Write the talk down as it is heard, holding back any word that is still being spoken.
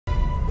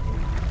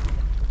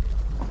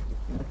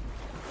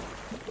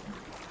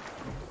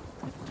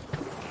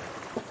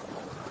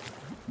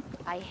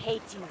I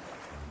hate you.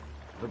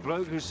 The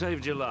bloke who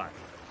saved your life.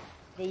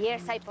 The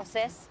years I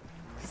possess,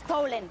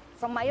 stolen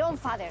from my own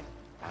father.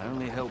 I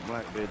only helped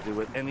Blackbeard do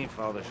what any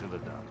father should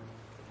have done.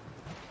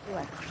 You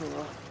are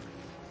cruel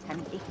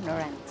and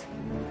ignorant.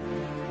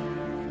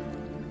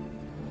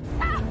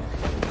 Ah!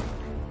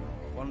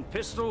 One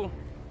pistol,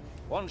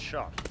 one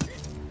shot.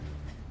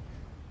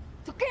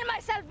 To kill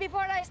myself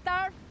before I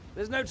starve?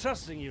 There's no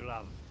trusting you,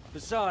 love.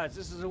 Besides,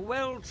 this is a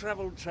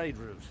well-traveled trade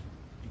route.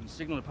 You can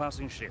signal a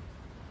passing ship.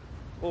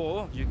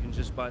 Or you can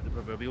just bite the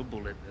proverbial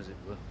bullet, as it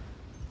were.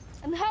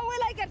 And how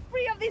will I get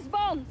free of these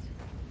bonds?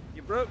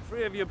 You broke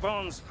free of your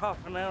bonds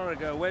half an hour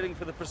ago, waiting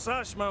for the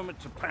precise moment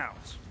to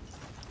pounce.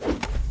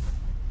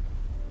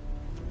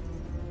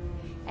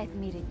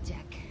 Admit it,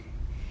 Jack.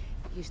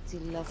 You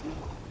still love me.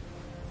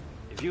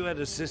 If you had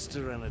a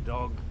sister and a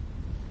dog,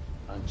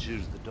 I'd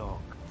choose the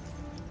dog.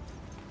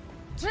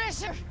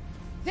 Treasure!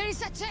 There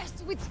is a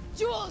chest with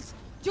jewels!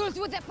 Jewels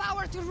with the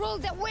power to rule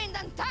the wind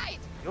and tide!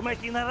 You're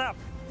making that up!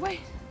 Wait.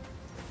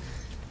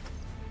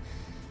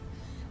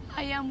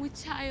 I am with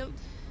child.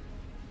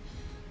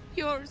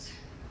 Yours.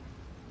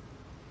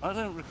 I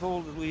don't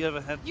recall that we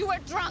ever had... You were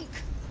drunk!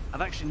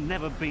 I've actually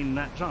never been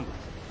that drunk.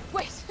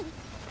 Wait!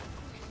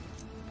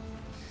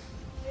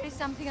 There is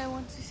something I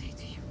want to say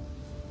to you.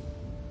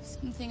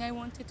 Something I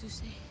wanted to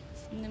say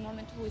from the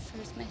moment we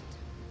first met.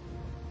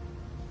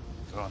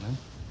 Go on, then.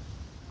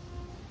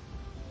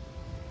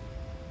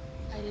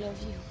 I love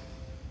you.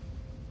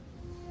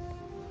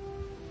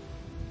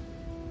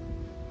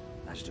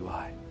 As do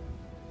I.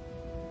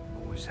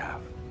 Always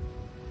have.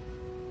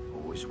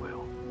 Always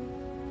will.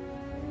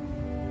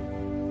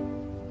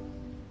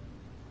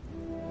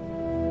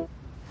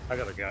 I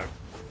gotta go.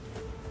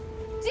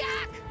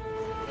 Jack!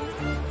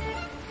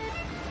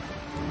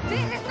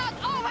 This is not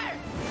over!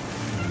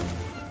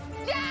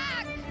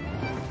 Jack!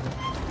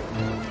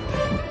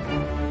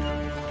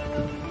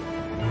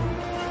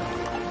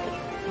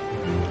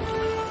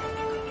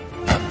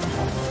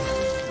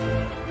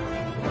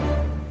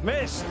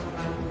 Missed!